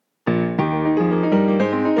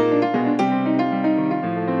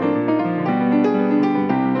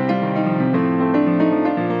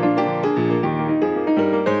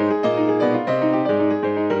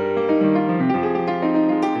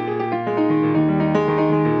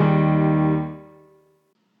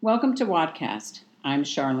Welcome to Wattcast. I'm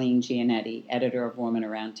Charlene Gianetti, editor of Woman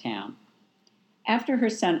Around Town. After her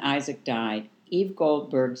son Isaac died, Eve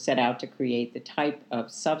Goldberg set out to create the type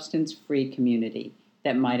of substance-free community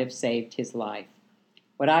that might have saved his life.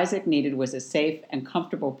 What Isaac needed was a safe and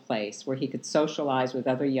comfortable place where he could socialize with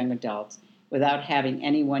other young adults without having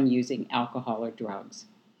anyone using alcohol or drugs.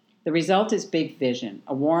 The result is Big Vision,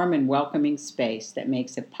 a warm and welcoming space that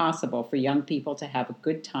makes it possible for young people to have a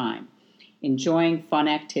good time, enjoying fun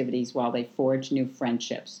activities while they forge new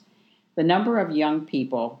friendships. The number of young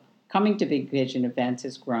people coming to Big Vision events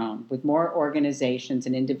has grown, with more organizations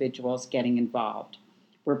and individuals getting involved.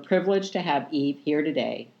 We're privileged to have Eve here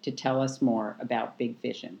today to tell us more about Big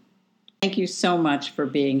Vision. Thank you so much for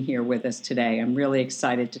being here with us today. I'm really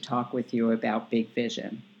excited to talk with you about Big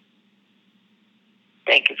Vision.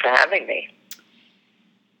 Thank you for having me.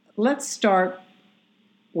 Let's start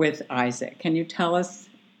with Isaac. Can you tell us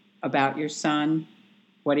about your son,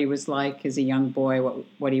 what he was like as a young boy,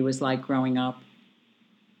 what he was like growing up?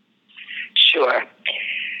 Sure.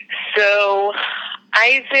 So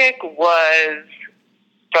Isaac was,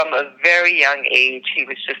 from a very young age, he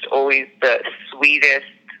was just always the sweetest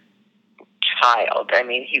child. I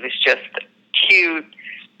mean, he was just cute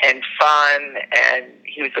and fun, and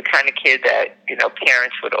he was the kind of kid that,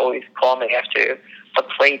 parents would always call me after a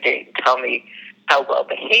play date and tell me how well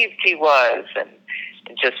behaved he was and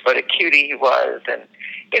just what a cutie he was. And,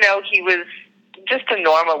 he was just a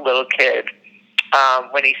normal little kid.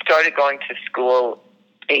 When he started going to school,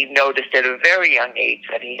 they noticed at a very young age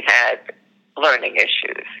that he had learning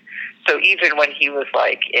issues. So even when he was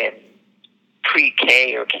like in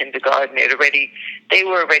pre-K or kindergarten, they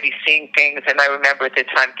were already seeing things. And I remember at the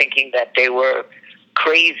time thinking that they were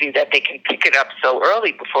crazy that they can pick it up so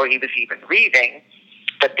early before he was even reading,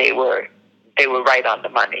 but they were right on the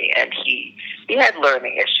money. And he had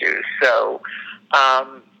learning issues. So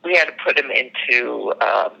we had to put him into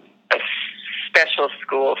a special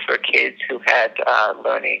school for kids who had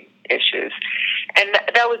learning issues. And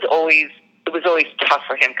it was always tough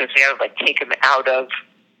for him because we had to take him out of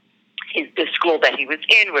the school that he was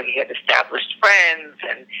in, where he had established friends,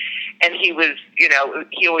 and he was,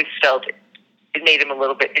 he always felt it made him a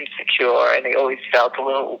little bit insecure, and he always felt a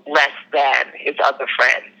little less than his other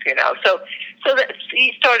friends, So that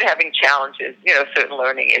he started having challenges, certain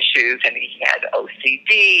learning issues, and he had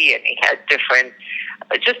OCD, and he had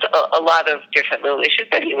just a lot of different little issues.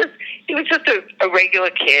 But he was just a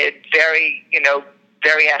regular kid, very,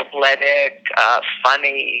 very athletic,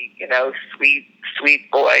 funny, sweet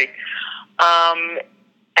boy.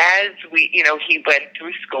 As he went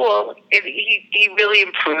through school, he really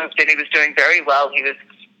improved, and he was doing very well. He was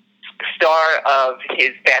star of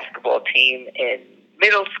his basketball team in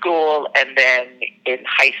middle school, and then in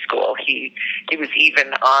high school, he was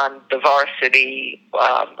even on the varsity,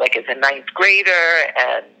 as a ninth grader,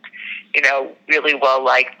 and really well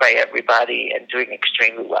liked by everybody and doing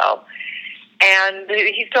extremely well. And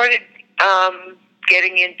he started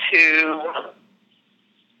getting into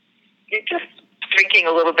just drinking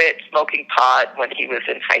a little bit, smoking pot when he was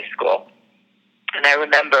in high school. And I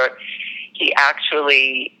remember he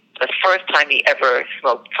actually, the first time he ever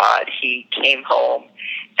smoked pot, he came home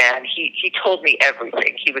and he told me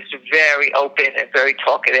everything. He was very open and very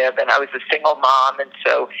talkative, and I was a single mom, and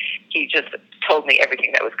so he just told me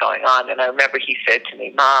everything that was going on. And I remember he said to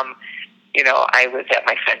me, "Mom, I was at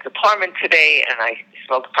my friend's apartment today, and I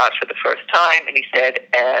smoked pot for the first time." And he said,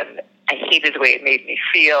 "And I hated the way it made me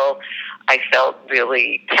feel. I felt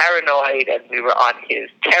really paranoid, and we were on his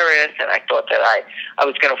terrace, and I thought that I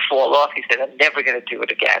was going to fall off." He said, "I'm never going to do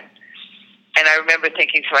it again." And I remember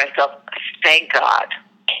thinking to myself, thank God,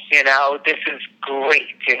 this is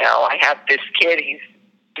great. I have this kid. He's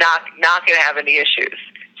not going to have any issues.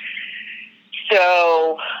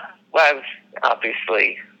 So, I was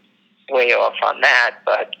obviously way off on that,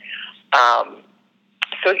 but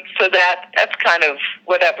so that's kind of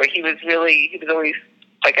whatever. He was always,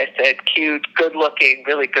 like I said, cute, good looking,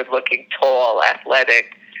 really good looking, tall,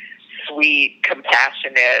 athletic, sweet,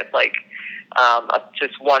 compassionate.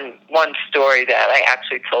 Just one story that I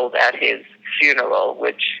actually told at his funeral,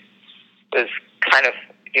 which was kind of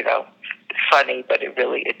funny, but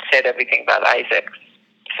it said everything about Isaac.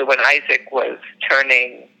 So when Isaac was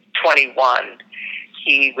turning 21,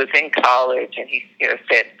 he was in college, and he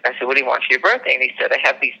said, I said, "What do you want for your birthday?" And he said, "I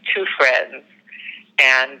have these two friends,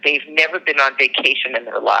 and they've never been on vacation in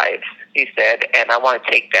their lives," he said, "and I want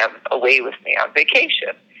to take them away with me on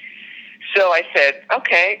vacation." So I said,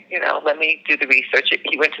 okay, let me do the research.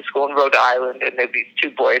 He went to school in Rhode Island, and there were these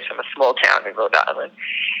two boys from a small town in Rhode Island.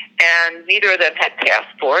 And neither of them had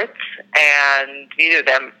passports, and neither of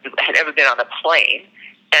them had ever been on a plane.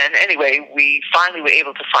 And anyway, we finally were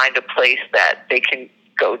able to find a place that they can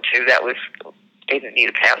go to they didn't need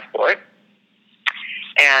a passport.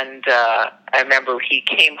 And I remember he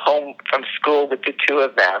came home from school with the two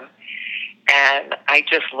of them, and I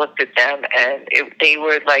just looked at them, and they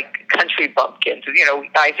were like country bumpkins. You know,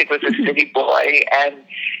 Isaac was a city boy, and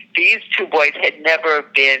these two boys had never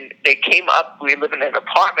been, they came up, we live in an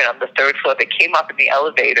apartment on the third floor, they came up in the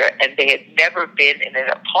elevator, and they had never been in an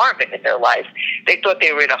apartment in their life. They thought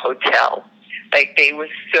they were in a hotel. Like, they were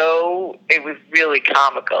so, it was really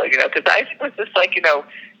comical, you know, because Isaac was just like, you know,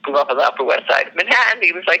 grew up on the Upper West Side of Manhattan.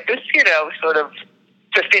 He was like this, you know, sort of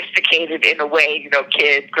sophisticated in a way, you know,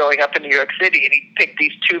 kid growing up in New York City, and he picked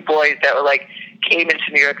these two boys that were like, came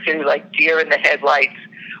into New York City like deer in the headlights,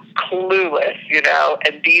 clueless, you know,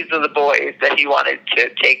 and these are the boys that he wanted to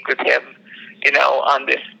take with him, you know, on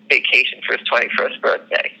this vacation for his 21st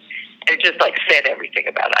birthday. And it just like said everything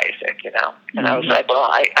about Isaac, you know. And I was like, well,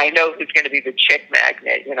 I know who's going to be the chick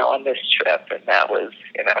magnet, you know, on this trip. And that was,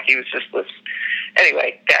 you know, he was just this.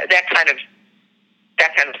 Anyway, that kind of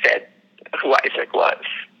said who Isaac was.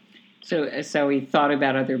 So he thought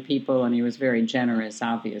about other people, and he was very generous,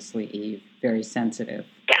 obviously, Eve, very sensitive.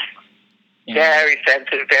 Yeah. Very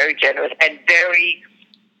sensitive, very generous, and very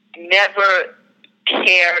never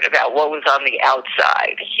cared about what was on the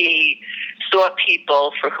outside. He saw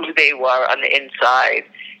people for who they were on the inside.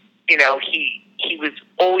 You know, he was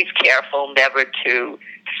always careful never to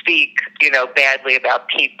speak, you know, badly about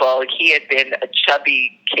people. He had been a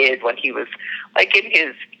chubby kid when he was like in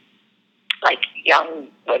his young,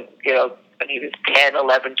 when he was 10,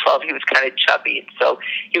 11, 12, he was kind of chubby. And so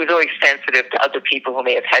he was always sensitive to other people who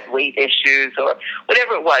may have had weight issues or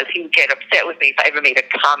whatever it was. He would get upset with me if I ever made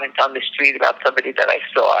a comment on the street about somebody that I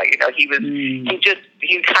saw. You know, he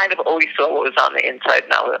kind of always saw what was on the inside,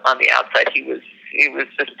 not on the outside. He was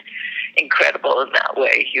just incredible in that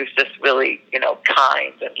way. He was just really, you know,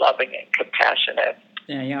 kind and loving and compassionate.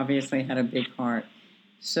 Yeah, he obviously had a big heart.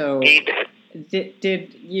 So he did.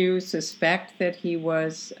 Did you suspect that he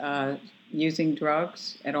was using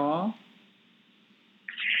drugs at all?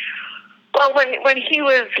 Well, when he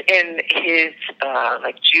was in his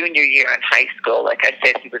junior year in high school, like I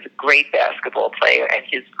said, he was a great basketball player, and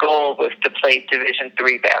his goal was to play Division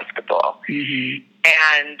III basketball. Mm-hmm.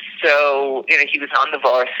 And so, you know, he was on the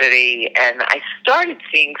varsity, and I started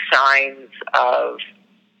seeing signs of,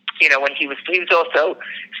 you know, when he was also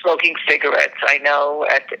smoking cigarettes. I know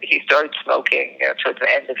he started smoking towards the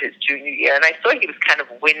end of his junior year, and I saw he was kind of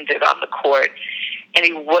winded on the court, and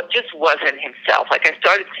he just wasn't himself. Like, I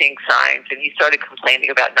started seeing signs, and he started complaining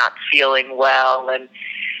about not feeling well, and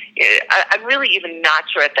I'm really even not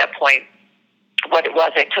sure at that point what it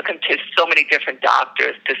was. I took him to so many different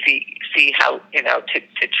doctors to see how, you know,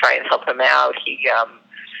 to try and help him out. He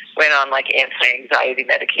went on like anti-anxiety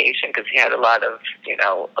medication because he had a lot of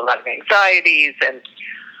anxieties, and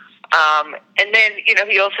then, you know,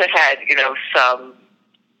 he also had, you know, some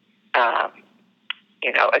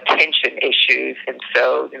attention issues, and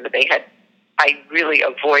so, you know, I really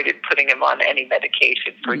avoided putting him on any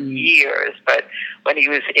medication for years. But when he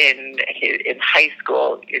was in high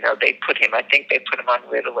school, you know, I think they put him on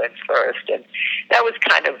Ritalin first, and that was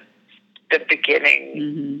kind of the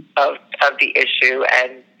beginning of the issue.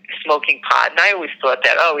 And smoking pot, and I always thought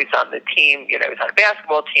that, he's on the team, you know, he's on a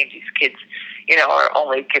basketball team, these kids, you know, are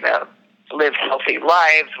only gonna live healthy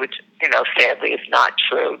lives, which, you know, sadly is not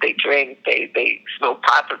true. They drink, they smoke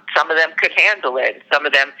pot, but some of them could handle it. Some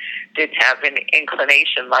of them didn't have an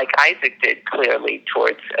inclination like Isaac did, clearly,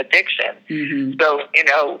 towards addiction. Mm-hmm. So, you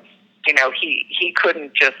know, he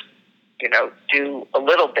couldn't just, you know, do a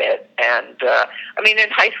little bit. And, I mean, in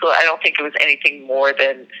high school, I don't think it was anything more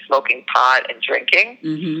than smoking pot and drinking.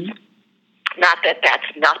 Mm-hmm. Not that that's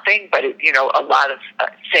nothing, but, you know, a lot of,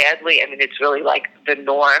 sadly, I mean, it's really like the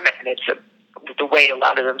norm, and it's the way a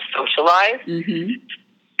lot of them socialize. Mm-hmm.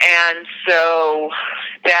 And so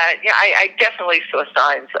that, yeah, I definitely saw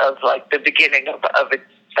signs of, like, the beginning of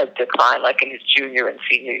a decline, like in his junior and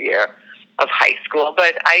senior year of high school.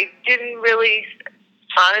 But I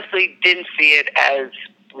honestly didn't see it as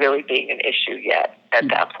really being an issue yet at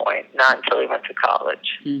that point, not until he went to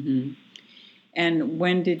college. Mm-hmm. And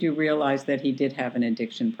when did you realize that he did have an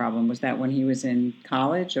addiction problem? Was that when he was in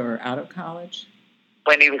college or out of college?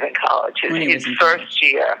 When he was in college. His first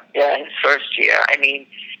year. Yeah, his first year. I mean,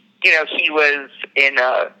 you know, he was in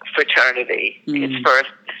a fraternity his first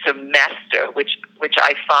semester, which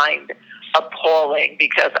I find appalling,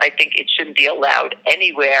 because I think it shouldn't be allowed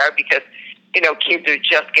anywhere, because, you know, kids are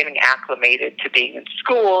just getting acclimated to being in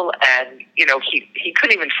school, and, you know, he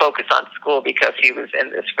couldn't even focus on school because he was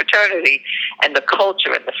in this fraternity, and the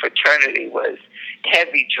culture in the fraternity was,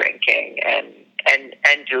 heavy drinking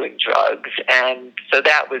and doing drugs. And so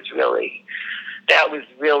that was really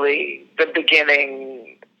the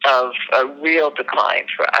beginning of a real decline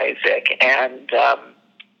for Isaac. And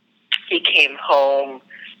he came home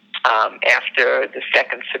after the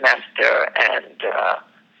second semester, and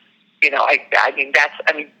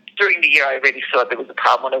during the year I already saw there was a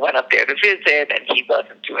problem when I went up there to visit, and he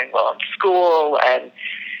wasn't doing well in school. And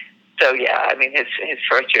so his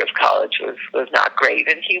first year of college was not great.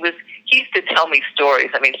 And he used to tell me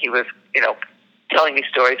stories. I mean, he was telling me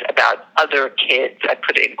stories about other kids, I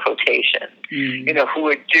put it in quotation, who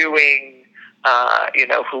were doing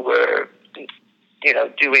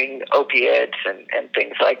doing opiates and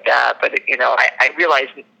things like that. But I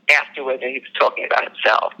realized afterward that he was talking about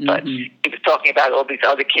himself, but he was talking about all these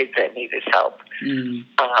other kids that need his help.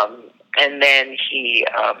 And then he,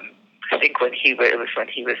 I think when he was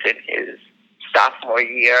in his sophomore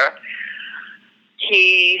year,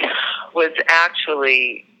 he was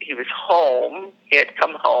home. He had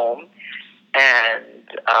come home, and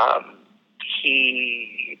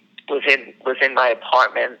he was in my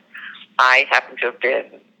apartment. I happened to have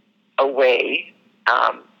been away,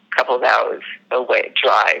 a couple of hours away,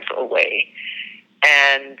 drive away,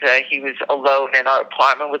 and he was alone in our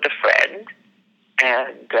apartment with a friend.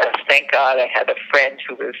 And thank God I had a friend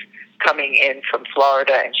who was coming in from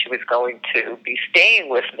Florida, and she was going to be staying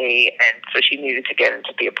with me, and so she needed to get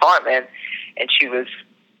into the apartment. And she was,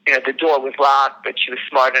 the door was locked, but she was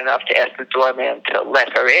smart enough to ask the doorman to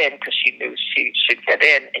let her in because she knew she should get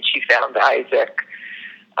in. And she found Isaac,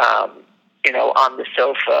 on the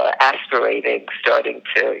sofa, aspirating, starting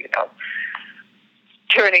to,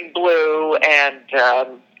 turning blue, and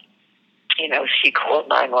she called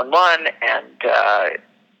 911 and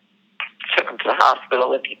took him to the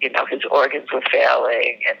hospital, and his organs were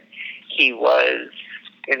failing, and he was,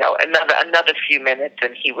 another few minutes,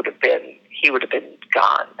 and he would have been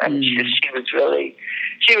gone. I mean, she was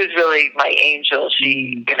really my angel.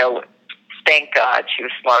 She, thank God, she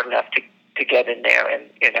was smart enough to get in there, and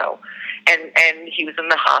and he was in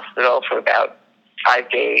the hospital for about 5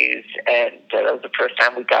 days, and that was the first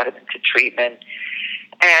time we got him into treatment.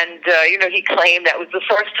 And, he claimed that was the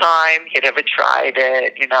first time he'd ever tried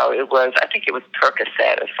it. I think it was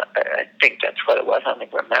Percocet. I think that's what it was. I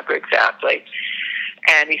don't remember exactly.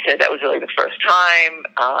 And he said that was really the first time,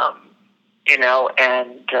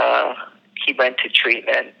 and he went to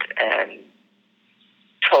treatment and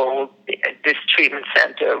told this treatment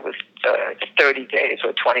center was 30 days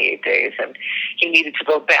or 28 days, and he needed to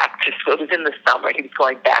go back to school. It was in the summer. He was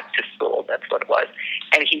going back to school. That's what it was.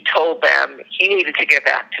 And he told them he needed to get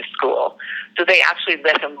back to school. So they actually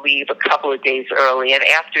let him leave a couple of days early, and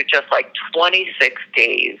after just 26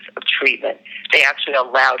 days of treatment, they actually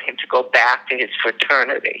allowed him to go back to his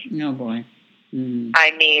fraternity. Oh, boy.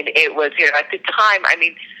 I mean, it was, at the time,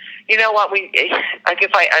 you know what?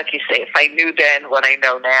 If I knew then what I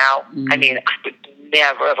know now, I would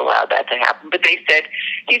never have allowed that to happen. But they said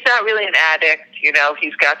he's not really an addict.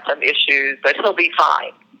 He's got some issues, but he'll be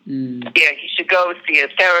fine. Yeah, he should go see a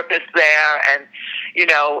therapist there, and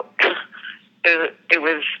it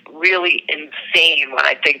was really insane when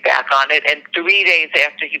I think back on it. And 3 days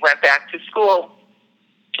after he went back to school,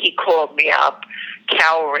 he called me up,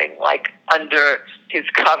 cowering under his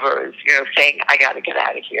covers, saying, I got to get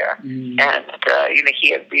out of here. And,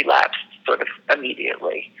 he had relapsed sort of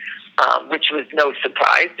immediately, which was no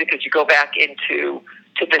surprise because you go back to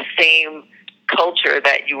the same culture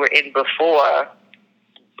that you were in before.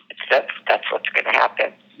 That's what's going to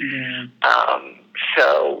happen.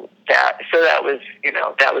 So that was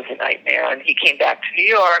a nightmare. And he came back to New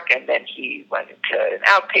York, and then he went into an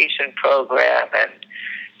outpatient program, and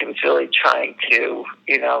he was really trying to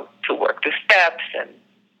work the steps, and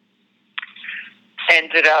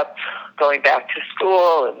ended up going back to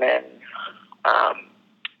school, and then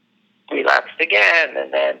relapsed again,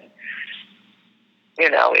 and then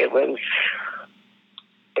it was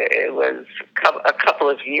a couple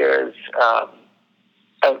of years of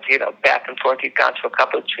back and forth. He'd gone to a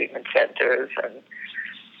couple of treatment centers, and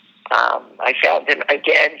I found him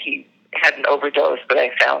again. He had an overdose, but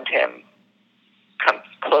I found him come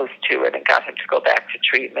close to it and got him to go back to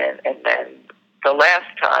treatment. And then the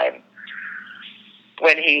last time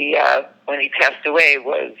when he passed away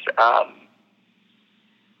was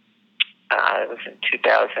it was in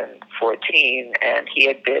 2014, and he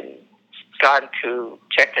had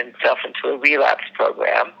checked himself into a relapse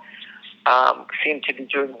program. Seemed to be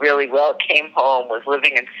doing really well. Came home, was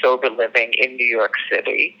living in sober living in New York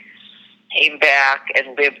City. Came back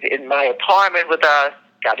and lived in my apartment with us.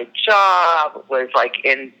 Got a job. Was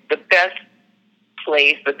in the best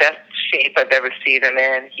place, the best shape I've ever seen him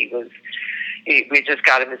in. We just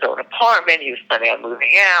got him his own apartment. He was planning on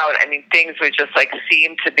moving out. I mean, things were just like,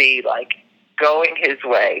 seemed to be like going his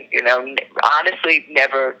way, you know, honestly,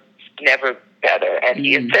 never better. And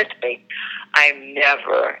he had said to me, I'm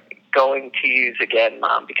never going to use again,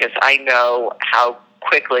 Mom, because I know how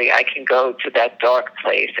quickly I can go to that dark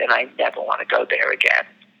place, and I never want to go there again.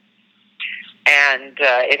 And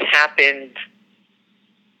it happened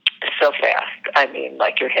so fast. I mean,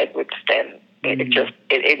 like your head would spin.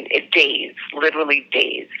 It days, literally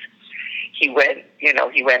days. He went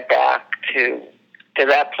back to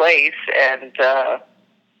that place, and there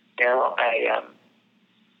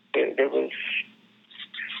was.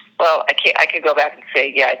 Well, I can go back and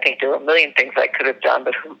say, yeah, I think there were a million things I could have done,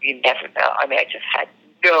 but you never know. I mean, I just had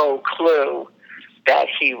no clue that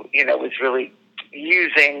he, was really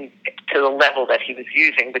using to the level that he was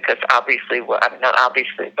using, because obviously, well, I mean, not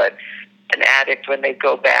obviously, but an addict, when they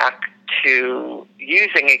go back to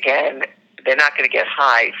using again, they're not going to get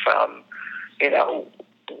high from,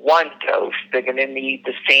 one dose. They're going to need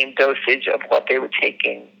the same dosage of what they were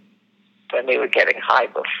taking when they were getting high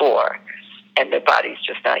before. And their body's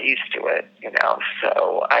just not used to it,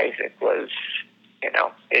 So Isaac was,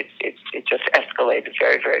 it just escalated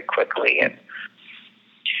very, very quickly. And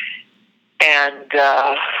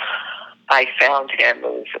I found him. It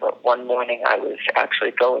was one morning I was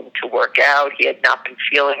actually going to work out. He had not been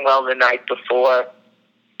feeling well the night before.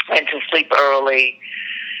 Went to sleep early,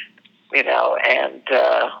 and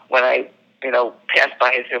when I, passed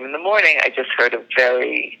by his room in the morning, I just heard a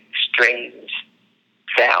very strange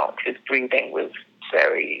sound. His breathing was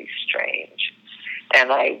very strange.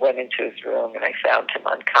 And I went into his room and I found him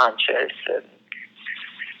unconscious,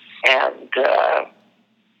 and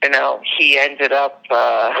he ended up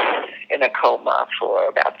in a coma for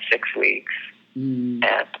about 6 weeks. And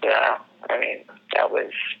I mean, that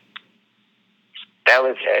was it. I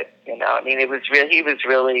mean, he was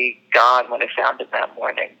really gone when I found him that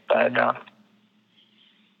morning. But I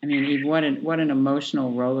mean, Eve, what an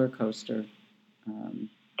emotional roller coaster.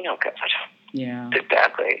 Oh God. Yeah.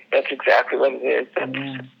 Exactly. That's exactly what it is.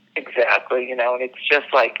 Yeah. Exactly. And it's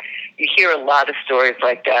just like, you hear a lot of stories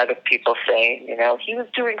like that of people saying, he was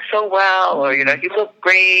doing so well, or, he looked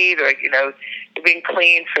great, or, he'd been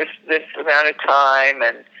clean for this amount of time.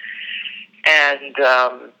 And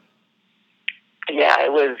yeah,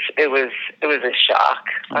 it was a shock.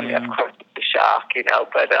 I mean, of course it was a shock,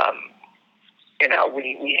 but,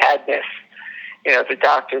 we had this, the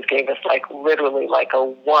doctors gave us literally a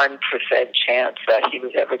 1% chance that he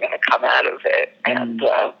was ever going to come out of it. And,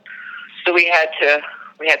 so we had to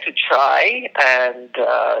try, and,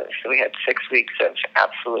 so we had 6 weeks of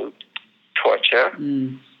absolute torture,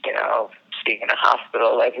 being in a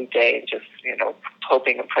hospital every day, and just,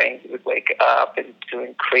 hoping and praying he would wake up, and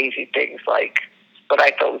doing crazy things like, what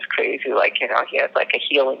I thought was crazy, he had a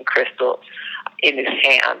healing crystal in his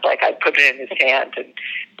hand. I put it in his hand, and,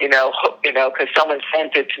 because someone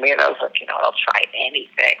sent it to me, and I was like, I'll try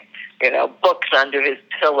anything. Books under his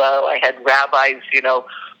pillow. I had rabbis,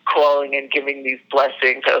 calling and giving these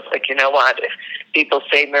blessings. I was like, what? If people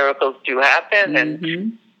say miracles do happen, and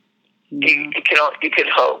you can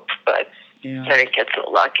hope, but then it gets so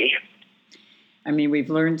lucky. I mean, we've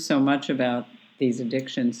learned so much about these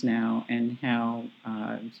addictions now, and how,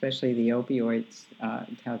 especially the opioids,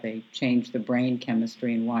 how they change the brain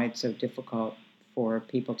chemistry, and why it's so difficult for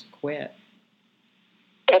people to quit.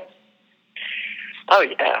 Oh,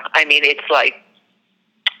 yeah. I mean, it's like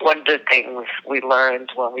one of the things we learned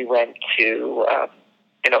when we went to,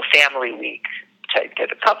 Family Week, which I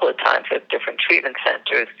did a couple of times at different treatment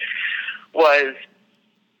centers, was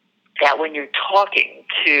that when you're talking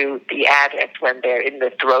to the addict when they're in the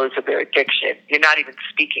throes of their addiction, you're not even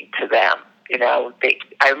speaking to them. I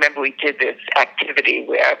remember we did this activity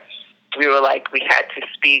where we were we had to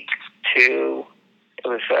speak to, it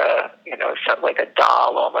was something like a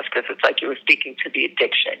doll almost, because it's you were speaking to the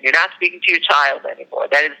addiction. You're not speaking to your child anymore.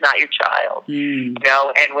 That is not your child. And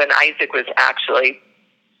when Isaac was actually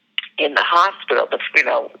in the hospital, that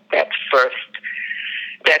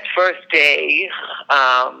first day,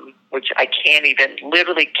 which I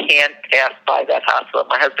literally can't pass by that hospital.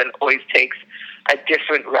 My husband always takes a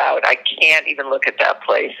different route. I can't even look at that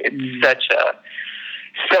place. It's such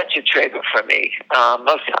a trigger for me.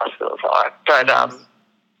 Most hospitals are. But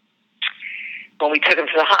when we took him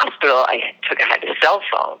to the hospital, I had a cell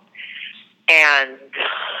phone, and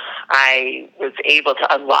I was able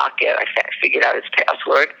to unlock it. I figured out his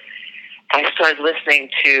password. I started listening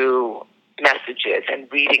to messages and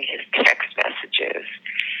reading his text messages.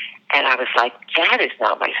 And I was like, that is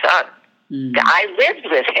not my son. I lived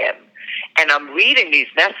with him. And I'm reading these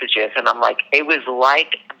messages, and I'm like, it was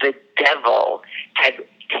like the devil had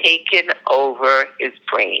taken over his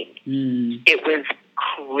brain. It was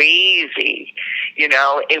crazy,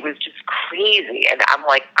 it was just crazy. And I'm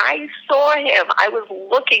like, I saw him, I was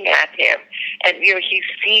looking at him, and he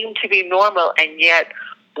seemed to be normal, and yet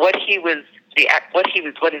what his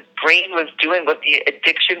brain was doing, what the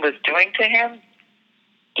addiction was doing to him,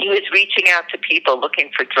 he was reaching out to people looking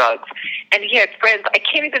for drugs. And he had friends. I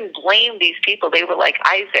can't even blame these people. They were like,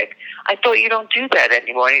 Isaac, I thought you don't do that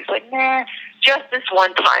anymore. And he's like, nah, just this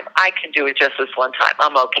one time. I can do it just this one time.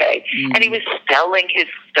 I'm okay. And he was selling his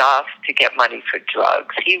stuff to get money for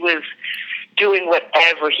drugs. He was doing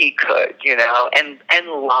whatever he could, and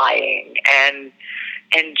lying. And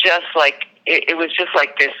just like, it was just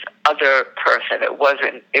like this other person. It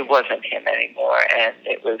wasn't him anymore. And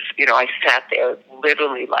it was, I sat there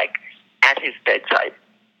literally like at his bedside.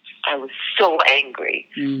 I was so angry,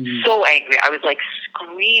 so angry. I was like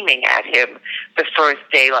screaming at him the first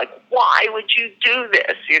day, like, why would you do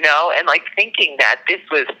this, and like thinking that this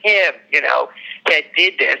was him, that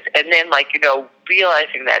did this. And then like,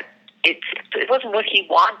 realizing that it wasn't what he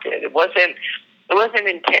wanted. It wasn't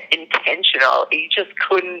intentional. He just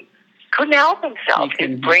couldn't help himself.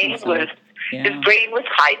 His brain was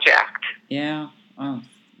hijacked. Yeah. Oh,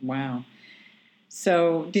 wow.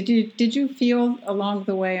 So did you feel along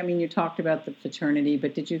the way, I mean, you talked about the fraternity,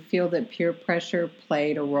 but did you feel that peer pressure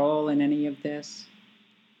played a role in any of this?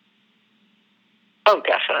 Oh,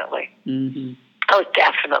 definitely. Mm-hmm. Oh,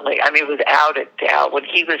 definitely. I mean, without a doubt, when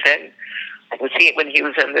he was in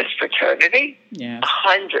this fraternity, yes.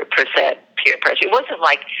 100% peer pressure. It wasn't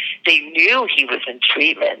like they knew he was in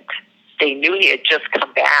treatment. They knew he had just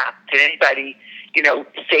come back. Did anybody,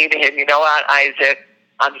 say to him, you know what, Isaac,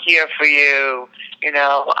 I'm here for you,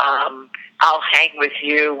 I'll hang with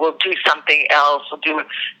you, we'll do something else, we'll do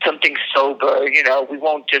something sober, we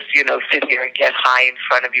won't just, sit here and get high in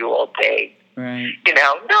front of you all day. Right.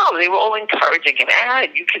 No, they were all encouraging him,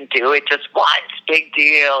 you can do it just once, big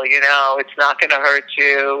deal, it's not going to hurt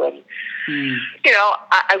you. And,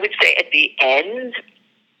 I would say at the end,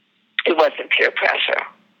 it wasn't peer pressure.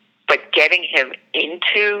 But getting him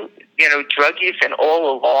into, drug use and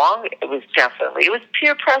all along, it was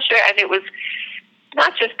peer pressure, and it was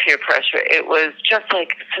not just peer pressure, it was just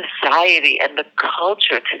like society and the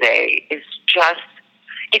culture today is just,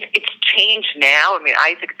 it's changed now. I mean,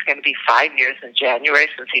 Isaac's going to be 5 years in January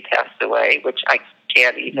since he passed away, which I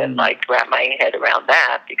can't even wrap my head around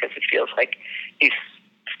that because it feels like he's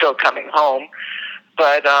still coming home.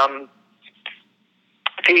 But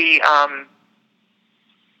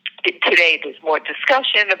today there's more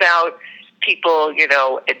discussion about people,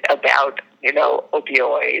 about,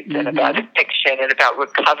 opioids and about addiction and about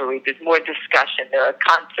recovery. There's more discussion. There are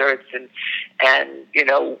concerts and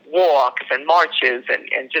walks and marches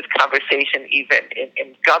and just conversation even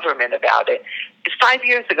in government about it. 5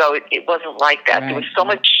 years ago, it wasn't like that. Right. There was so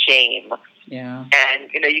much shame. Yeah.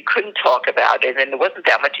 And, you couldn't talk about it, and there wasn't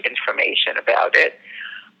that much information about it.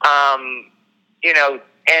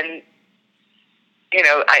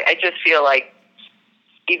 I just feel like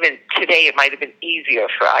even today it might have been easier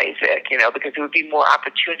for Isaac, because there would be more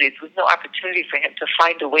opportunities. There was no opportunity for him to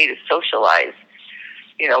find a way to socialize,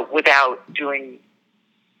 without doing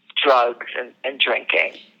drugs and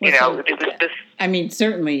drinking. It was this. I mean,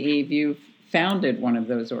 certainly, Eve, you founded one of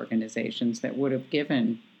those organizations that would have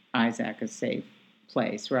given Isaac a safe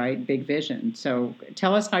place, right? Big Vision. So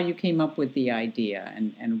tell us how you came up with the idea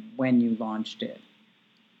and when you launched it.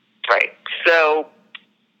 Right. So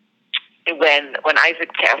when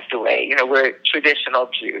Isaac passed away, we're traditional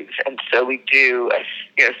Jews, and so we do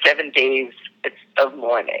 7 days of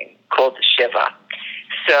mourning called the Shiva.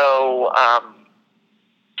 So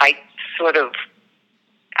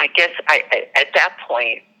at that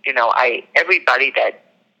point, everybody that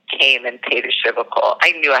came and paid a Shiva call,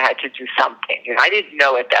 I knew I had to do something. I didn't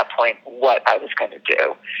know at that point what I was going to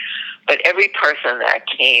do, but every person that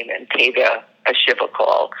came and paid a Shiva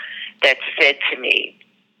call that said to me,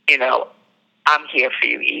 I'm here for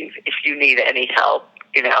you, Eve. If you need any help,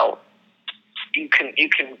 you can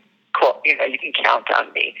call, you can count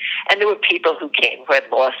on me. And there were people who came who had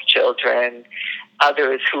lost children,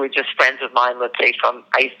 others who were just friends of mine, let's say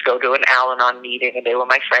I used to go to an Al-Anon meeting, and they were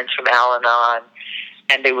my friends from Al-Anon,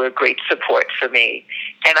 and they were a great support for me.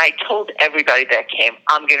 And I told everybody that came,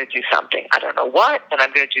 I'm going to do something. I don't know what, but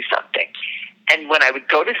I'm going to do something. And when I would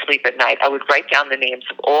go to sleep at night, I would write down the names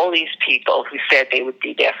of all these people who said they would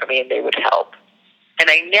be there for me and they would help. And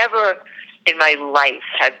I never in my life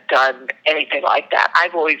had done anything like that.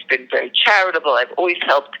 I've always been very charitable. I've always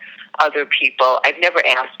helped other people. I've never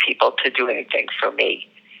asked people to do anything for me.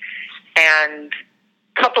 And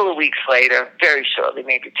a couple of weeks later, very shortly,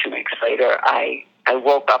 maybe 2 weeks later, I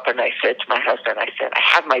woke up and I said to my husband, I said, I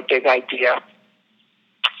have my big idea.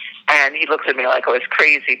 And he looked at me like I was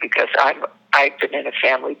crazy because I've been in a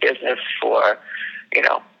family business for,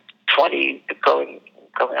 20, going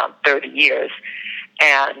on 30 years.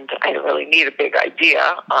 And I didn't really need a big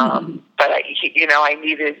idea. But I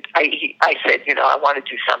said, I want to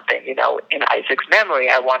do something, in Isaac's memory.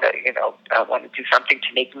 I want to do something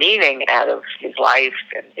to make meaning out of his life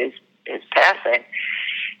and his passing.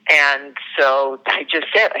 And so I just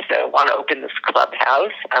said, I want to open this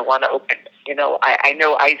clubhouse. I want to open, I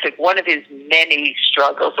know Isaac, one of his many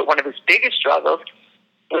struggles, or one of his biggest struggles,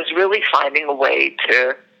 was really finding a way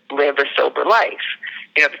to live a sober life.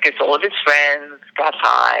 Because all of his friends got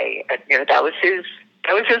high, and, that was his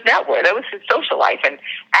network, that was his social life. And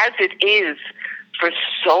as it is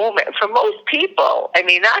for most people, I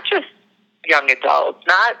mean, not just young adults,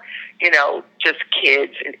 not, just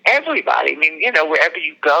kids, and everybody. I mean, wherever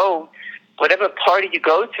you go, whatever party you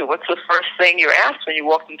go to, what's the first thing you're asked when you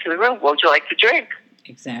walk into the room? What would you like to drink?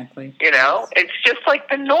 Exactly. Yes. It's just like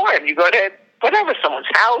the norm. You go to whatever, someone's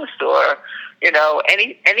house or,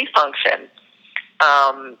 any function.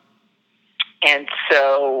 And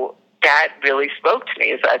so that really spoke to me,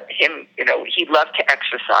 is that him, he loved to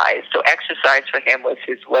exercise. So exercise for him was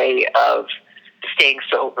his way of staying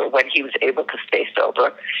sober when he was able to stay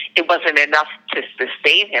sober. It wasn't enough to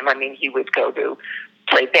sustain him. I mean, he would go to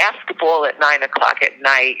play basketball at 9 o'clock at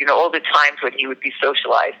night, all the times when he would be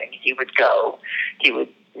socializing. He would go, he would,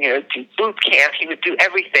 do boot camp. He would do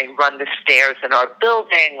everything, run the stairs in our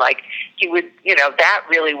building. Like, he would, that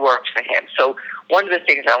really worked for him. So one of the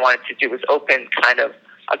things I wanted to do was open kind of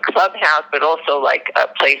a clubhouse, but also like a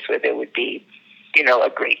place where there would be, a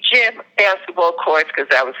great gym, basketball courts, because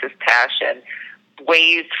that was his passion,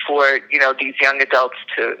 ways for, these young adults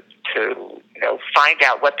to find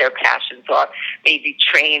out what their passions are, maybe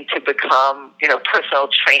train to become, personal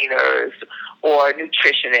trainers or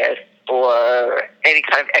nutritionists or any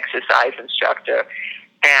kind of exercise instructor.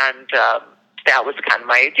 And that was kind of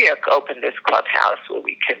my idea, open this clubhouse where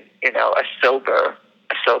we can, a sober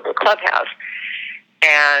clubhouse.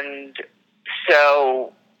 And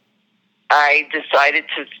so I decided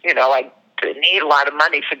to, I need a lot of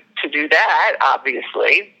money to do that,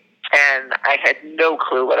 obviously. And I had no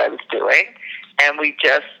clue what I was doing. And we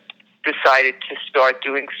just decided to start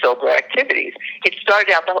doing sober activities. It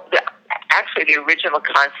started out, actually the original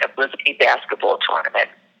concept was a basketball tournament.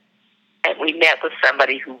 And we met with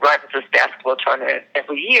somebody who runs this basketball tournament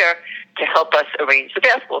every year to help us arrange the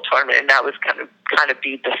basketball tournament. And that was kind of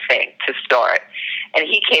be the thing to start. And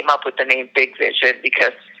he came up with the name Big Vision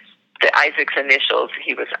because Isaac's initials,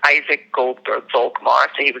 he was Isaac Goldberg Volkmar,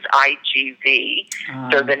 so he was IGV.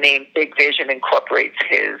 So the name Big Vision incorporates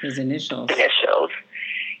his initials.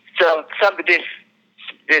 So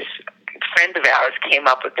this friend of ours came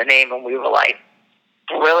up with the name, and we were like,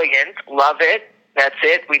 brilliant, love it, that's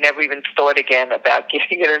it. We never even thought again about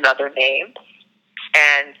giving it another name.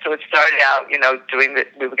 And so it started out,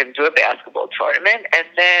 we were going to do a basketball tournament, and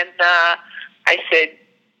then I said,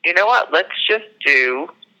 you know what, let's just do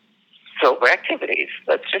sober activities.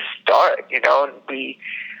 Let's just start, and we,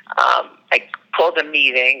 I called a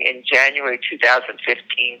meeting in January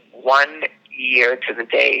 2015, 1 year to the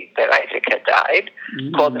day that Isaac had died,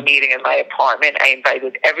 called a meeting in my apartment. I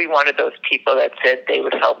invited every one of those people that said they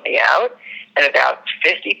would help me out, and about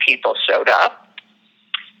 50 people showed up,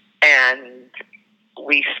 and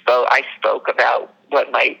I spoke about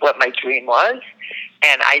what my dream was,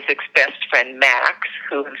 and Isaac's best friend, Max,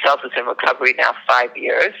 who himself is in recovery now 5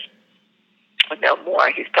 years, no more,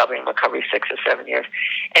 he's probably in recovery 6 or 7 years.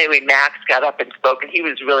 Anyway, Max got up and spoke, and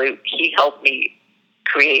he helped me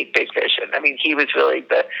create Big Vision. I mean, he was really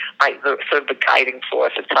the sort of the guiding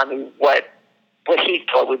force of telling me what he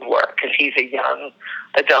thought would work, because he's a young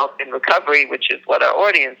adult in recovery, which is what our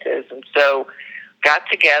audience is. And so got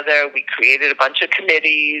together, we created a bunch of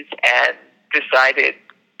committees and decided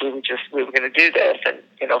we were going to do this, and,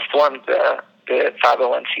 formed the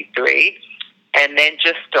 501c3, and then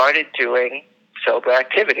just started doing sober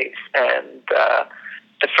activities. And the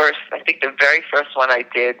very first one I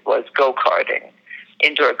did was go-karting,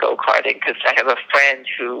 indoor go-karting, because I have a friend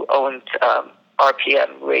who owns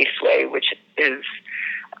RPM Raceway, which is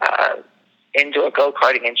indoor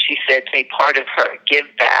go-karting, and she said to me part of her give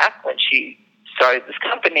back when she started this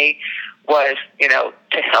company was,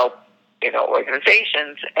 to help,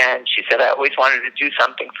 organizations. And she said, I always wanted to do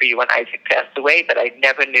something for you when Isaac passed away, but I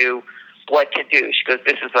never knew what to do. She goes,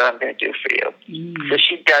 this is what I'm going to do for you. So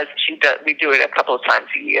she does, we do it a couple of times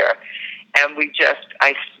a year. And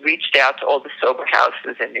I reached out to all the sober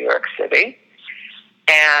houses in New York City.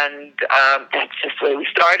 And that's just where we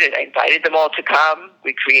started. I invited them all to come.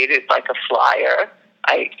 We created like a flyer.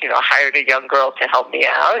 I hired a young girl to help me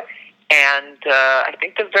out. And I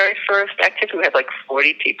think the very first activity, we had like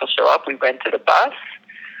 40 people show up. We rented a bus,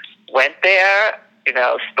 went there,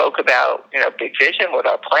 spoke about, Big Vision, what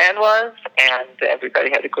our plan was, and everybody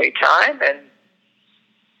had a great time. And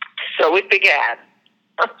so it began.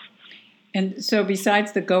 And so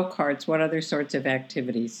besides the go-karts, what other sorts of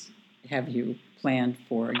activities have you planned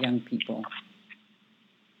for young people?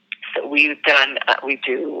 So we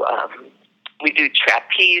do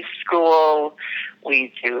trapeze school,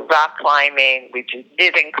 we do rock climbing, we do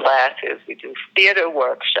knitting classes, we do theater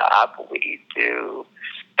workshop,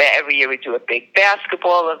 every year we do a big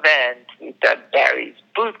basketball event, we've done Barry's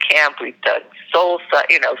boot camp, we've done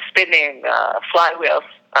spinning, flywheels,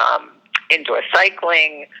 indoor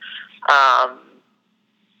cycling,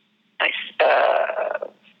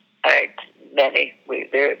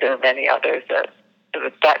 there are many others that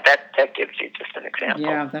gives you just an example.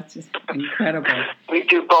 Yeah, that's just incredible. We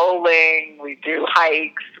do bowling, we do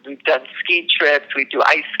hikes, we've done ski trips, we do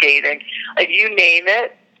ice skating. Like, you name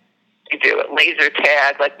it, we do it. Laser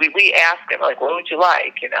tag. Like, we ask them, like, what would you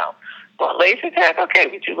like, Well, laser tag? Okay,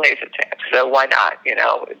 we do laser tag. So why not?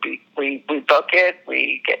 We book it,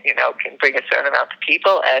 we get, can bring a certain amount of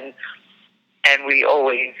people, and we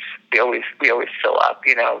always fill up.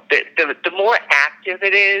 The more active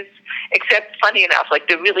it is, except funny enough, like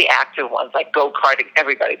the really active ones, like go-karting,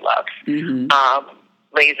 everybody loves. Mm-hmm.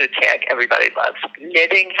 Laser tag, everybody loves.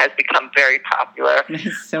 Knitting has become very popular.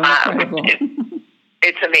 It's so incredible.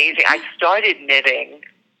 It's amazing. I started knitting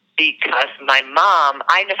because my mom,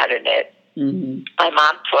 I know how to knit. Mm-hmm. My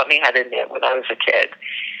mom taught me how to knit when I was a kid,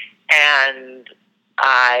 and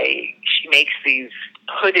she makes these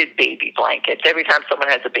hooded baby blankets. Every time someone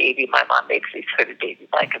has a baby, my mom makes these hooded baby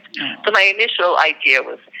blankets. Oh. So my initial idea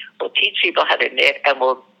was, we'll teach people how to knit, and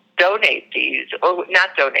we'll donate these, or not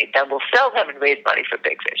donate them, we'll sell them and raise money for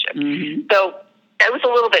Big Vision. Mm-hmm. So that was a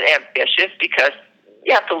little bit ambitious, because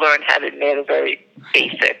you have to learn how to knit a very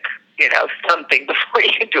basic, something before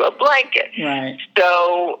you can do a blanket. Right.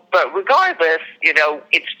 So, but regardless,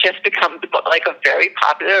 it's just become like a very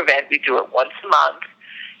popular event. We do it once a month,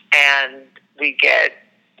 and we get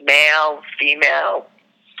male, female.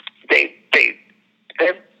 They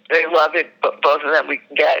love it. But both of them, we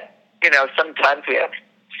can get. Sometimes we have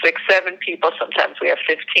 6, 7 people. Sometimes we have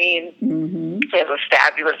 15. Mm-hmm. We have a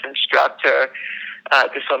fabulous instructor,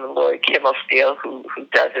 this woman Lori Kimmelsteele, who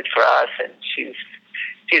does it for us, and she's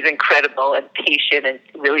incredible and patient, and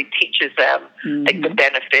really teaches them like the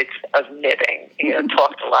benefits of knitting.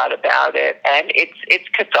 Talked a lot about it, and it's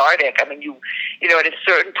cathartic. I mean, at a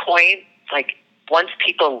certain point, like, once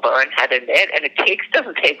people learn how to knit, and it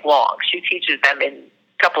doesn't take long. She teaches them in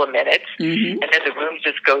a couple of minutes, and then the room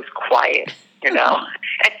just goes quiet. And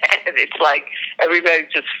it's like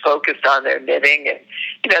everybody's just focused on their knitting, and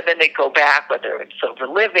then they go back, whether it's Sober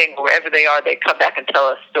Living or wherever they are, they come back and tell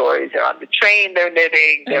us stories. They're on the train, they're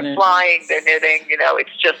knitting, they're flying, they're knitting.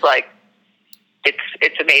 It's just like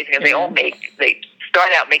it's amazing, and they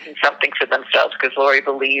start out making something for themselves, because Lori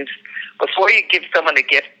believes before you give someone a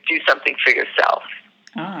gift, do something for yourself.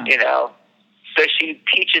 So she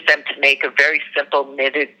teaches them to make a very simple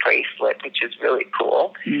knitted bracelet, which is really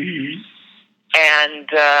cool. Mm-hmm. And,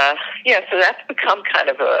 so that's become kind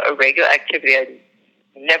of a regular activity. I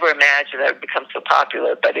never imagined that it would become so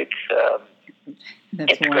popular, but it's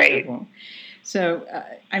wonderful. Great. So,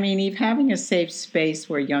 Eve, having a safe space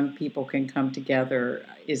where young people can come together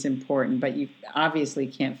is important, but you obviously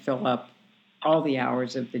can't fill up all the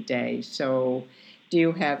hours of the day. So do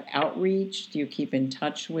you have outreach? Do you keep in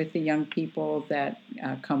touch with the young people that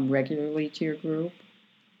come regularly to your group?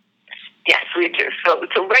 Yes, we do.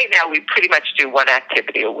 So right now we pretty much do one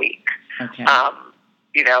activity a week. Okay.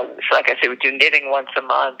 So like I said, we do knitting once a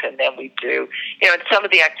month, and then we do, and some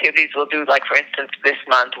of the activities we'll do, like for instance, this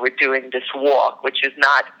month we're doing this walk, which is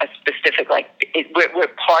not a specific, we're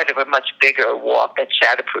part of a much bigger walk that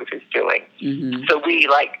Shatterproof is doing. Mm-hmm. So we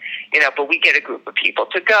but we get a group of people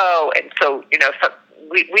to go, and so,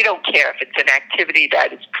 we don't care if it's an activity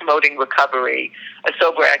that is promoting recovery, a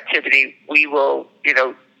sober activity, we will,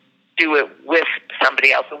 do it with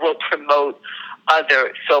somebody else, and we'll promote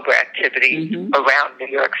other sober activities around New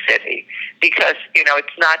York City, because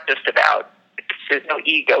it's not just about, there's no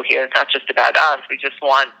ego here, it's not just about us. We just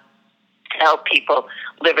want to help people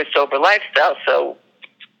live a sober lifestyle, so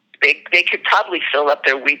they could probably fill up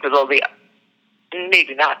their week with all the,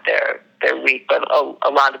 maybe not their week, but a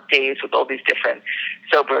lot of days with all these different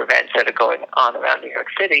sober events that are going on around New York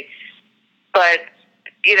City. but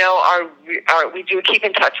we do keep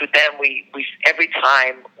in touch with them. We every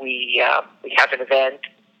time we have an event,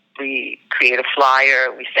 we create a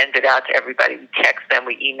flyer. We send it out to everybody. We text them.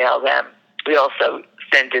 We email them. We also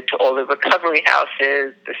send it to all the recovery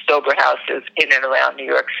houses, the sober houses in and around New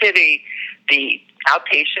York City, the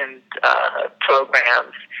outpatient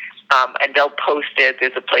programs, and they'll post it.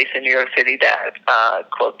 There's a place in New York City that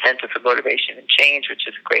called Center for Motivation and Change, which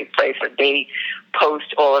is a great place, and they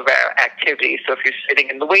post all of our activities. So if you're sitting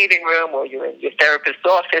in the waiting room or you're in your therapist's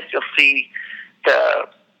office, you'll see the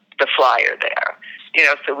flyer there.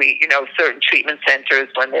 So certain treatment centers,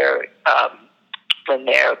 when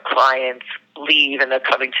their clients leave and they're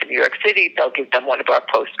coming to New York City, they'll give them one of our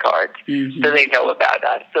postcards so they know about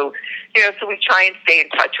us. So we try and stay in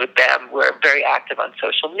touch with them. We're very active on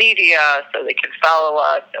social media so they can follow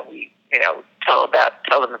us, and we, tell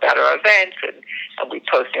them about our events, and we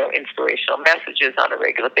post, inspirational messages on a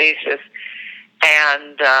regular basis.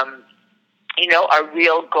 And, our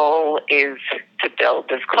real goal is to build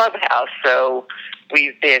this clubhouse. So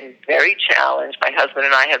we've been very challenged. My husband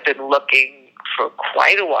and I have been looking for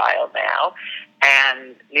quite a while now,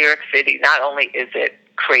 and New York City, not only is it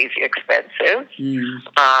crazy expensive,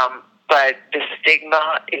 but the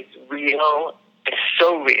stigma is real. It's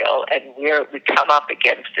so real, and we come up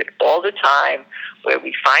against it all the time, where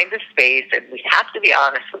we find a space and we have to be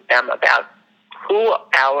honest with them about who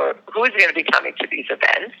is going to be coming to these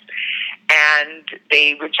events, and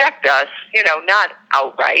they reject us, not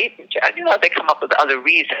outright. They come up with other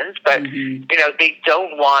reasons, but they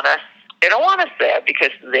don't want us. They don't want us there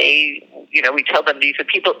because we tell them these are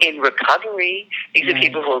people in recovery. These are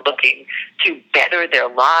people who are looking to better their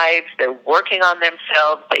lives. They're working on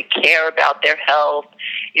themselves. They care about their health,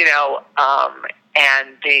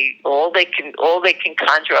 and all they can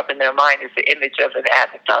conjure up in their mind is the image of an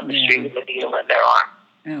addict on the street with a needle in their arm.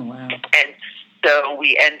 Oh, wow. And so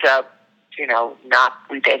we end up,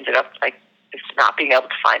 we've ended up like just not being able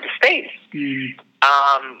to find a space.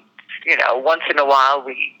 Once in a while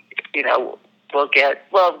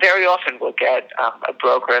very often we'll get a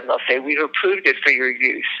broker, and they'll say, we've approved it for your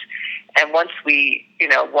use. And once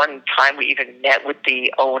one time we even met with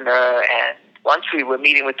the owner, and once we were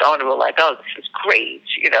meeting with the owner, we're like, oh, this is great.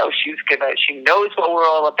 She knows what we're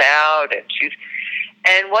all about,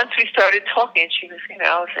 and once we started talking, she was,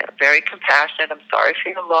 very compassionate. I'm sorry for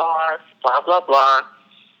your loss, blah, blah, blah.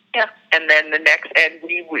 Yeah, and then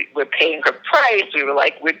we were paying her price. We were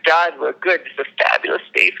like, we're done, we're good. It's a fabulous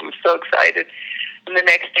space. We were so excited. And the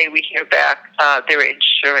next day we hear back there are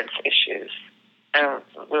insurance issues. And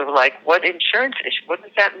we were like, what insurance issue? What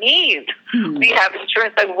does that mean? We have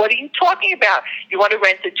insurance. Like, what are you talking about? You want to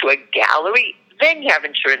rent it to a gallery? Then you have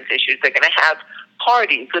insurance issues. They're going to have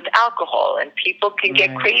parties with alcohol, and people can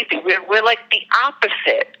get crazy. We're like the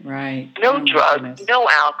opposite. Right. No drugs, no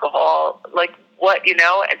alcohol. Like, what, and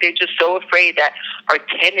they're just so afraid that our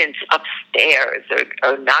tenants upstairs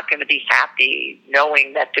are not going to be happy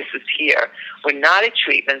knowing that this is here. We're not a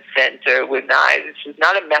treatment center. This is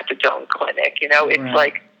not a methadone clinic. It's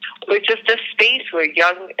like, we're just a space where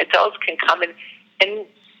young adults can come and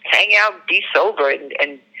hang out, be sober, and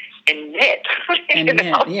knit.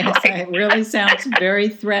 Yes, it really sounds very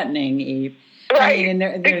threatening, Eve. Right. And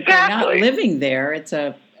they're not living there. It's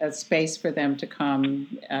a space for them to come,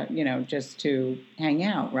 just to hang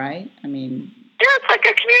out, right? I mean, it's like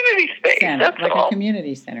a community space. A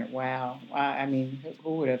community center. Wow. I mean,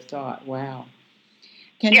 who would have thought? Wow.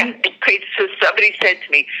 It's crazy. So somebody said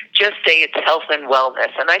to me, just say it's health and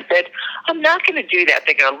wellness. And I said, I'm not going to do that.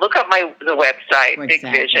 They're going to look up the website, Big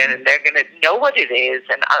Vision, and they're going to know what it is.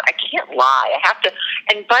 And I can't lie. I have to.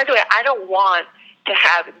 And by the way, I don't want to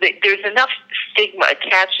have, there's enough stigma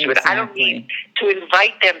attached to it. I don't need to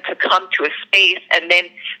invite them to come to a space, and then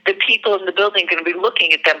the people in the building are going to be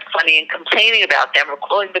looking at them funny and complaining about them or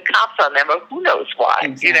calling the cops on them or who knows why,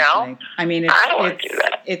 I mean, I don't want to do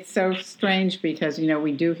that. It's so strange because,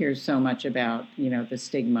 we do hear so much about, the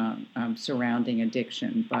stigma surrounding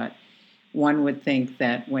addiction, but one would think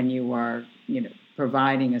that when you are,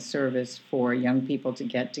 providing a service for young people to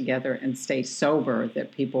get together and stay sober,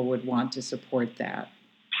 that people would want to support that.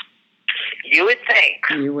 You would think.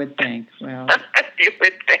 Well, you would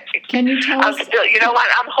think. Can you tell us? Still, you know what?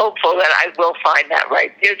 I'm hopeful that I will find that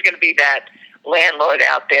right. There's going to be that landlord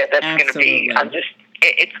out there that's going to be.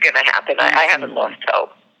 It's going to happen. I haven't lost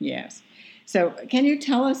hope. Yes. So, can you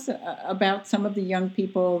tell us about some of the young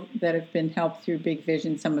people that have been helped through Big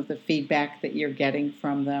Vision? Some of the feedback that you're getting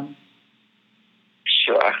from them.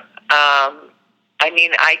 Sure.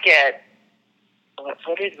 I get,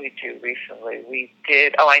 what did we do recently? We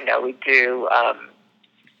do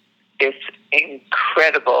this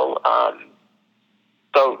incredible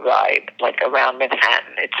boat ride, like around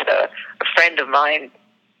Manhattan. It's a friend of mine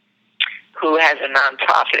who has a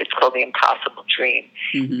nonprofit. It's called The Impossible Dream.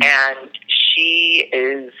 Mm-hmm. And she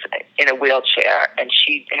is in a wheelchair, and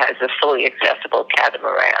she has a fully accessible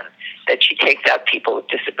catamaran that she takes out people with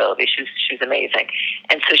disabilities. She's amazing.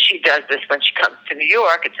 And so she does this when she comes to New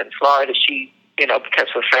York. It's in Florida. She, because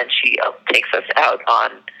we're friends, she takes us out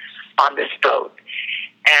on this boat.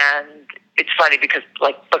 And it's funny because,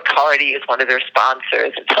 like, Bacardi is one of their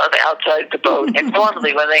sponsors. It's on the outside of the boat. And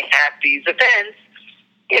normally when they have these events,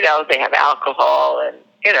 they have alcohol and,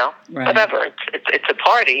 right. whatever. It's a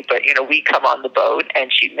party, but, we come on the boat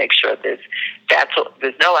and she makes sure there's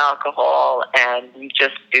no alcohol, and we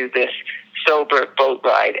just do this sober boat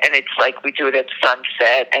ride. And it's like we do it at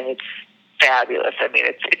sunset, and it's fabulous. I mean,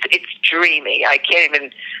 it's dreamy. I can't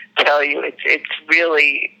even tell you. It's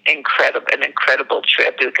really incredible, an incredible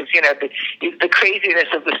trip, because the craziness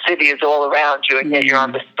of the city is all around you, and yet you're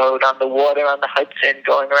on this boat on the water on the Hudson,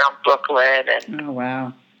 going around Brooklyn, and oh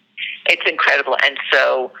wow, it's incredible. And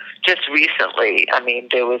so just recently, I mean,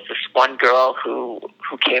 there was this one girl who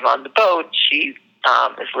came on the boat. She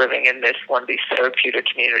is living in one of these therapeutic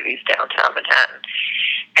communities downtown Manhattan,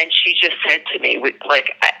 and she just said to me,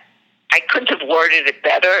 like, I couldn't have worded it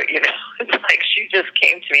better, It's like she just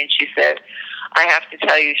came to me and she said, I have to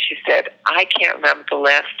tell you, she said, I can't remember the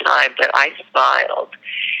last time that I smiled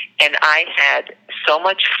and I had so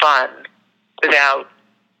much fun without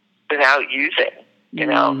using,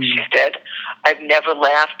 She said, I've never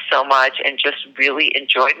laughed so much and just really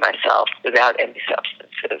enjoyed myself without any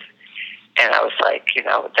substances. And I was like,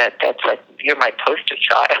 that's like, you're my poster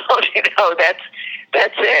child,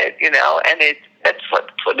 that's it, and that's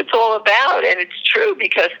what it's all about. And it's true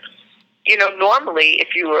because, normally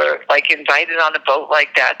if you were like invited on a boat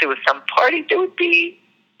like that, there was some party, there would be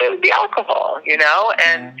alcohol,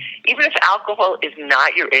 and even if alcohol is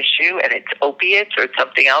not your issue and it's opiates or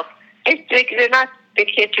something else, they can't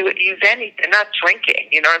use anything. They're not drinking,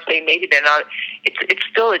 you know what I'm saying? Maybe they're not, it's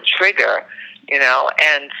still a trigger,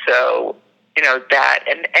 and so, that,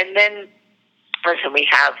 and then, listen,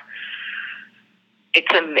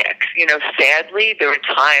 it's a mix. Sadly, there are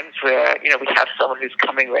times where, we have someone who's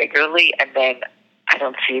coming regularly and then I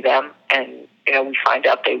don't see them and, we find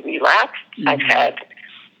out they relapse. Mm-hmm. I've had,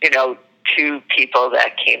 two people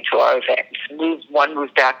that came to our events. One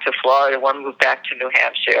moved back to Florida, one moved back to New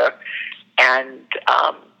Hampshire, and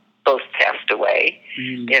both passed away,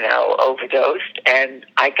 overdosed. And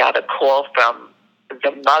I got a call from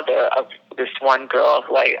the mother of this one girl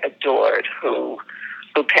who I adored, who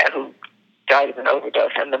died of an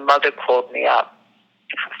overdose, and the mother called me up.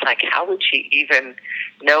 I was like, how would she even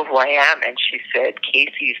know who I am? And she said,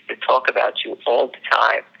 Casey used to talk about you all the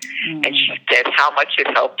time. Mm. And she said how much it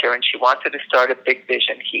helped her, and she wanted to start a Big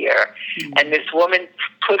Vision here. Mm. And this woman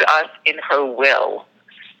put us in her will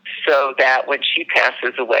so that when she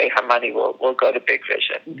passes away, her money will go to Big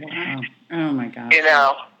Vision. Wow. Oh, my gosh.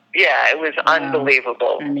 Yeah, it was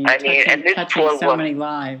unbelievable. I mean, and this touching poor woman, many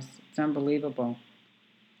lives. It's unbelievable.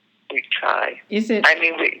 We try. Is it? I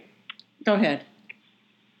mean, Go ahead.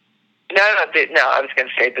 No. I was going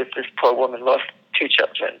to say that this poor woman lost 2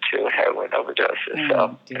 children to heroin overdoses.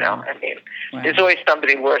 Oh, so, wow. There's always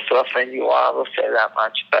somebody worse off than you are. We'll say that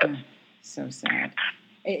much. But so sad.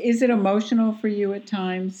 Is it emotional for you at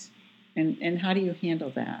times? And how do you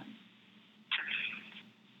handle that?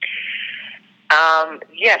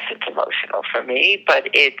 Yes, it's emotional for me, but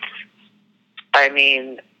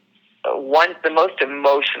the most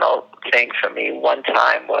emotional thing for me one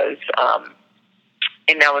time was,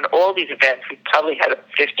 in all these events, we probably had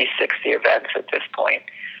 50, 60 events at this point.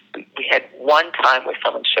 We had one time where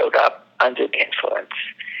someone showed up under the influence,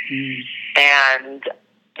 and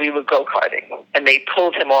we were go-karting, and they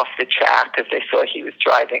pulled him off the track because they saw he was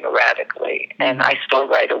driving erratically, and I saw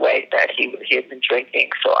right away that he had been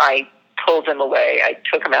drinking, so I pulled him away. I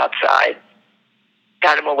took him outside,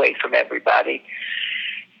 got him away from everybody.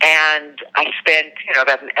 And I spent,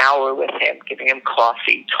 about an hour with him, giving him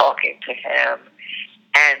coffee, talking to him.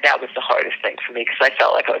 And that was the hardest thing for me because I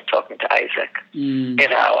felt like I was talking to Isaac, and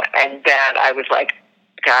then I was like,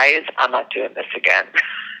 guys, I'm not doing this again.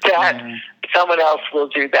 Someone else will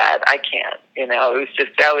do that. I can't, it was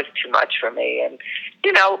just, that was too much for me. And,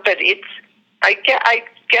 but I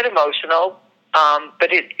get emotional,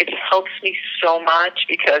 but it helps me so much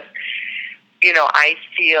because, I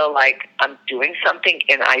feel like I'm doing something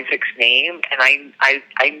in Isaac's name, and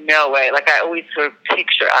I know, I always sort of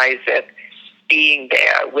picture Isaac being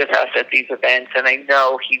there with us at these events, and I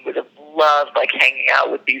know he would have loved, hanging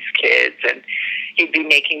out with these kids, and he'd be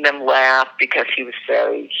making them laugh because he was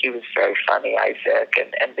very funny, Isaac,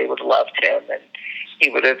 and they would have loved him, and, he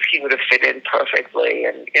would have fit in perfectly.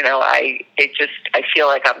 And I feel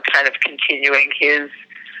like I'm kind of continuing his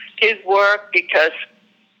work, because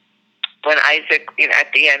when Isaac,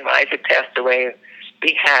 at the end, when Isaac passed away,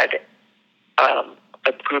 we had a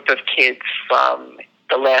group of kids from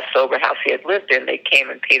the last sober house he had lived in. They came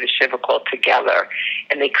and paid a shiva call together,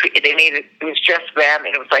 and they made it. It was just them,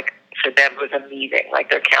 and it was like, for them, it was a meeting. Like,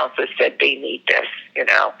 their counselor said, they need this, and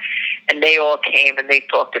they all came and they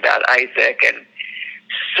talked about Isaac, and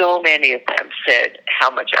so many of them said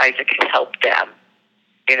how much Isaac had helped them,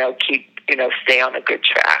 stay on a good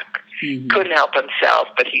track. Mm-hmm. Couldn't help himself,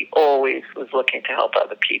 but he always was looking to help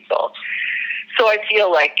other people. So I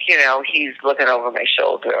feel like, he's looking over my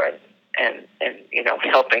shoulder and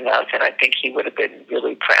helping us, and I think he would have been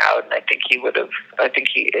really proud, and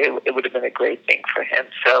it would have been a great thing for him.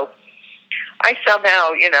 So I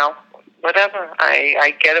somehow, whatever,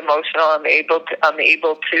 I get emotional. I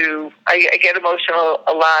get emotional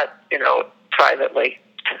a lot, privately.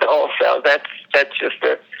 Also, that's just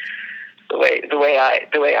the way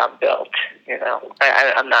I'm built.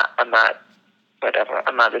 I'm not whatever.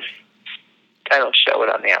 I don't show it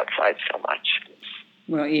on the outside so much.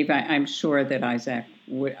 Well, Eve, I'm sure that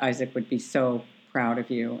Isaac would be so proud of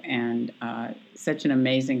you, and such an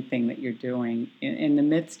amazing thing that you're doing in the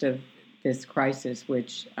midst of this crisis,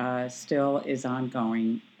 which still is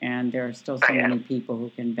ongoing, and there are still so many people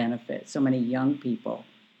who can benefit, so many young people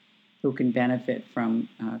who can benefit from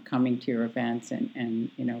coming to your events and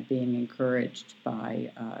being encouraged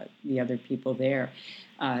by the other people there.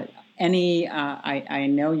 I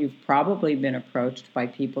know you've probably been approached by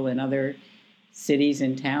people in other cities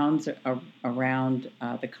and towns around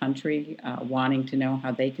the country wanting to know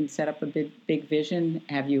how they can set up a big vision.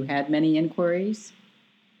 Have you had many inquiries?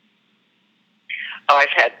 Oh,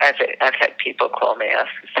 I've had people call me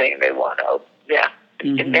saying they want to. Yeah,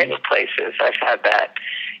 mm-hmm. In many places I've had that.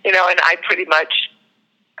 And I pretty much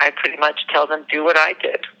tell them, do what I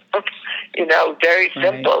did. Very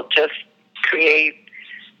simple. Right. Just create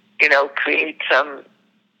some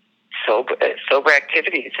sober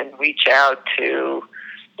activities and reach out to,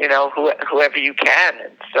 whoever you can,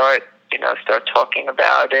 and start talking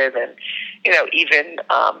about it. And, even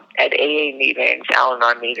at AA meetings,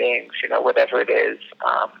 Al-Anon meetings, whatever it is,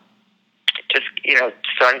 just,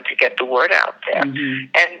 starting to get the word out there. Mm-hmm.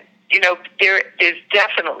 And, there's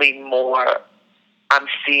definitely more, I'm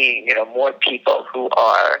seeing, more people who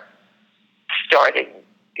are starting,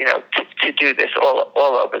 to do this all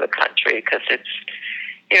over the country, because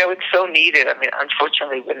it's so needed. I mean,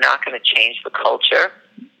 unfortunately, we're not going to change the culture.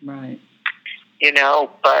 Right.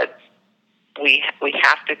 But we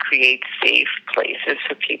have to create safe places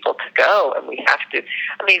for people to go, and we have to,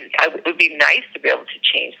 it would be nice to be able to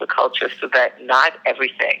change the culture so that not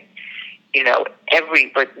everything,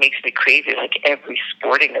 what makes me crazy, like every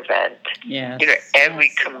sporting event, every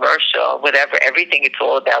commercial, whatever, everything, it's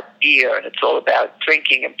all about beer, and it's all about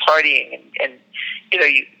drinking and partying, and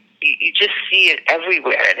you just see it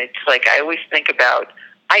everywhere. And it's like, I always think about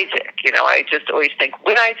Isaac, I just always think,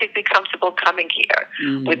 would Isaac be comfortable coming here?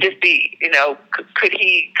 Mm-hmm. Would this be, could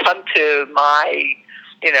he come to my,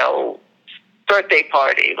 birthday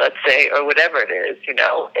party, let's say, or whatever it is,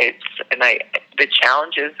 the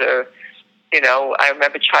challenges are, I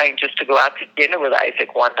remember trying just to go out to dinner with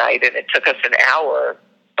Isaac one night, and it took us an hour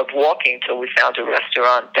of walking till we found a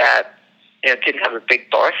restaurant that, didn't have a big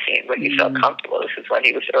bar scene where he felt comfortable. This is when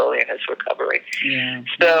he was early in his recovery. Yeah.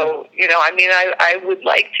 So, I would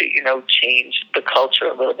like to, change the culture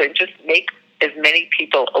a little bit, just make as many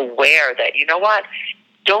people aware that,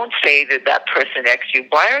 don't say to that person next to you,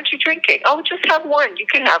 why aren't you drinking? Oh, just have one. You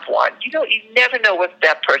can have one. You never know what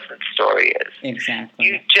that person's story is. Exactly.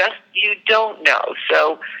 You don't know.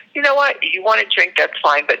 So, you know what? You want to drink, that's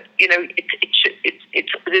fine. But,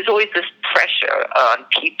 there's always this pressure on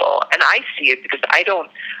people. And I see it because I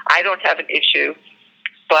don't have an issue,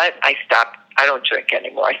 but I don't drink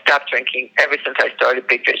anymore. I stopped drinking ever since I started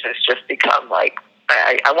Big Vision. It's just become like,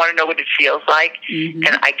 I want to know what it feels like. Mm-hmm.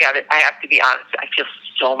 And I have to be honest. I feel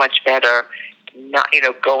so much better not,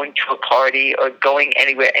 going to a party or going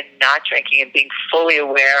anywhere and not drinking, and being fully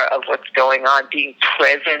aware of what's going on, being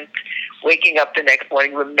present, waking up the next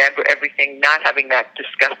morning, remember everything, not having that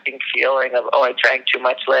disgusting feeling of, oh, I drank too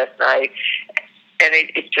much last night. And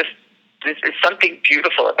it's just, there's something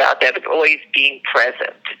beautiful about that, of always being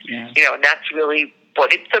present. Yes. And that's really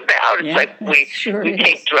what it's about. It's like we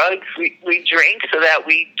take drugs, we drink so that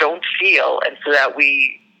we don't feel, and so that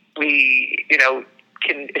we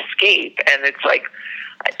can escape. And it's like,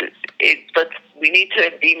 but we need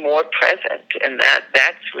to be more present, and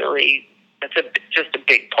that's just a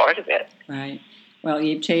big part of it. Right. Well,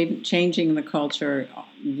 changing the culture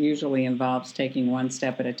usually involves taking one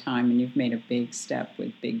step at a time, and you've made a big step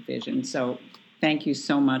with Big Vision. So thank you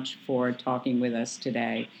so much for talking with us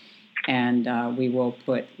today. And we will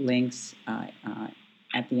put links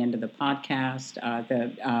at the end of the podcast.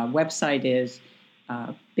 The website is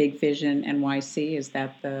Big Vision NYC. Is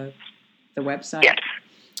that the website? Yes.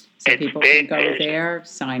 So people can go there,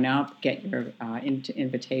 sign up, get your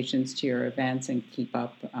invitations to your events, and keep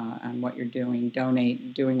up on what you're doing.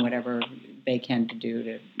 Donate, doing whatever they can to do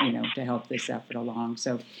to help this effort along.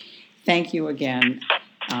 So, thank you again.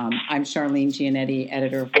 I'm Charlene Gianetti,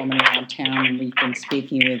 editor of Woman Around Town, and we've been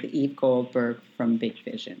speaking with Eve Goldberg from Big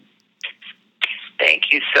Vision.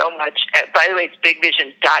 Thank you so much. By the way, it's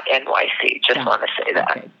bigvision.nyc. Just want to say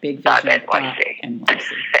that. Okay, bigvision.nyc.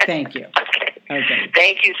 Thank you. Okay. Okay.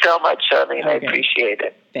 Thank you so much, Charlene. Okay. I appreciate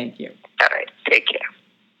it. Thank you. All right. Take